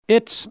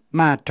It's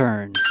my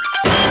turn.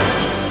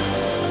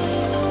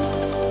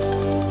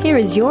 Here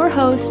is your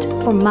host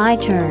for My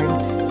Turn,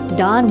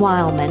 Don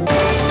Wildman.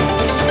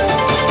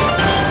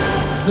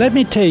 Let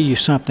me tell you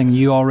something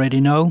you already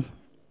know.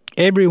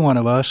 Every one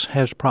of us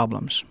has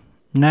problems.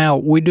 Now,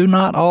 we do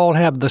not all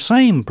have the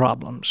same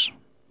problems,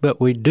 but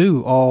we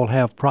do all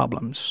have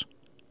problems.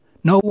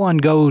 No one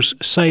goes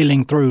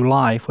sailing through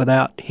life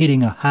without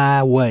hitting a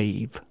high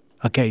wave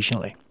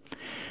occasionally.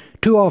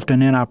 Too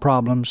often in our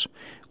problems,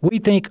 we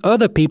think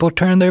other people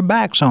turn their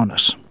backs on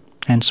us,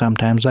 and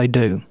sometimes they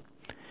do.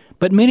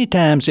 But many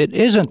times it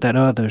isn't that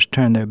others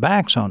turn their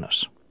backs on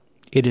us.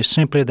 It is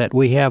simply that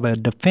we have a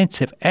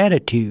defensive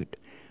attitude,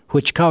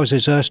 which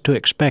causes us to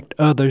expect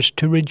others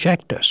to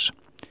reject us.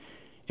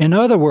 In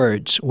other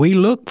words, we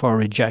look for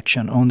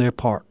rejection on their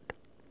part.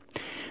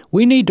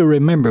 We need to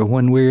remember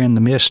when we're in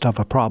the midst of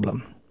a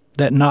problem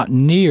that not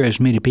near as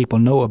many people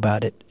know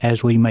about it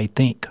as we may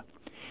think.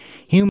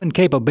 Human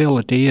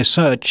capability is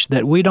such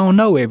that we don't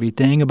know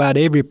everything about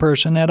every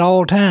person at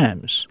all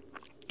times,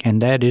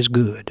 and that is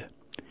good.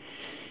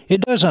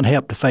 It doesn't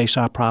help to face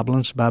our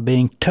problems by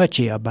being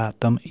touchy about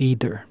them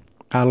either.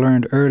 I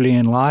learned early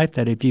in life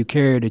that if you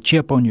carried a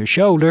chip on your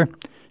shoulder,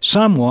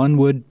 someone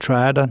would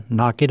try to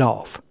knock it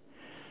off.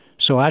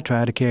 So I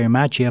try to carry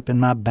my chip in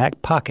my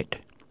back pocket,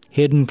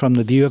 hidden from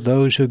the view of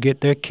those who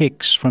get their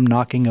kicks from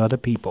knocking other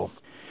people.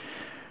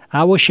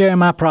 I will share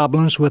my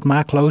problems with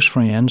my close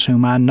friends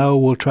whom I know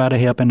will try to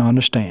help and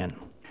understand,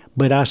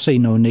 but I see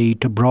no need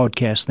to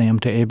broadcast them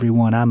to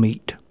everyone I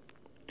meet.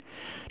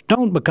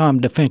 Don't become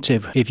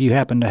defensive if you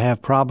happen to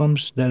have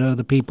problems that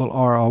other people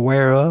are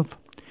aware of.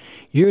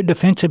 Your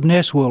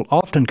defensiveness will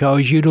often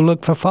cause you to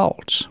look for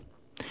faults.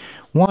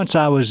 Once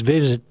I was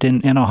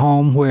visiting in a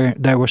home where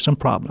there were some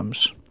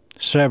problems.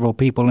 Several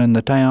people in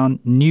the town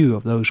knew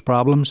of those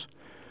problems.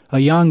 A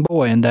young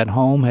boy in that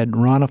home had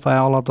run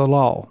afoul of the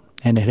law,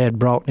 and it had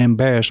brought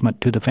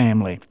embarrassment to the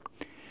family.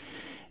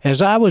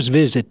 As I was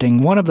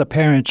visiting, one of the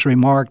parents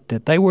remarked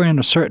that they were in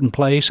a certain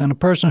place and a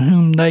person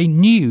whom they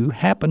knew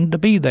happened to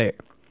be there.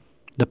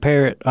 The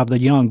parent of the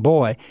young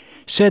boy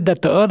said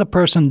that the other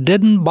person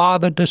didn't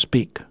bother to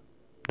speak.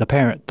 The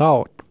parent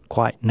thought,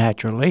 quite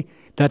naturally,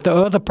 that the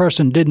other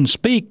person didn't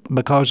speak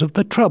because of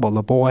the trouble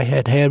the boy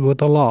had had with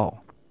the law,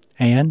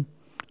 and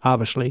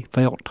obviously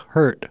felt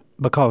hurt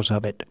because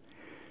of it.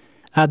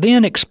 I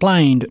then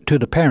explained to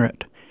the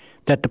parent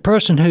that the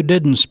person who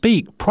didn't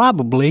speak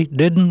probably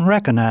didn't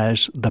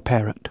recognize the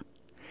parent.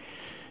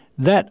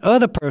 That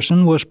other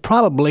person was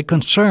probably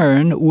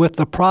concerned with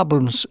the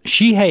problems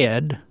she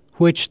had,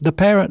 which the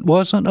parent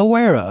wasn't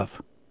aware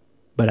of,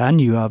 but I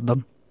knew of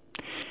them.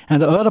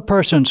 And the other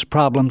person's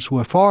problems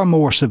were far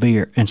more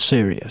severe and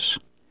serious.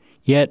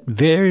 Yet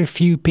very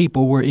few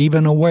people were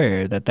even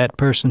aware that that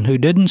person who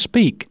didn't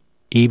speak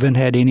even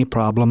had any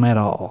problem at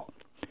all.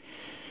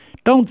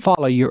 Don't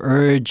follow your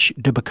urge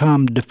to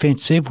become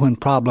defensive when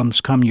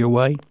problems come your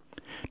way.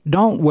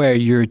 Don't wear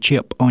your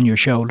chip on your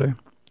shoulder.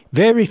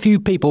 Very few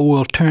people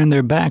will turn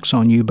their backs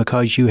on you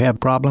because you have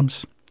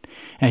problems.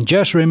 And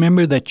just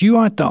remember that you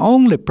aren't the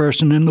only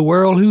person in the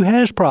world who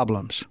has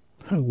problems.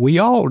 We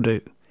all do.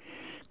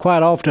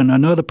 Quite often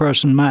another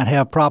person might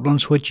have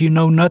problems which you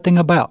know nothing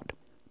about,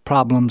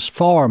 problems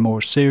far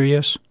more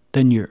serious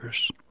than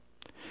yours.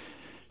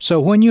 So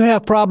when you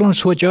have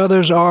problems which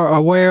others are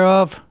aware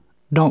of,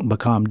 don't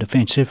become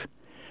defensive.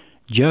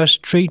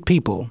 Just treat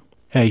people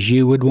as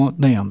you would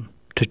want them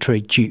to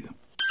treat you.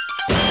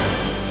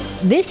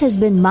 This has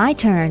been My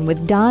Turn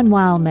with Don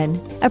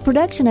Wildman, a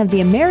production of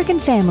the American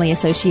Family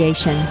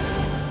Association.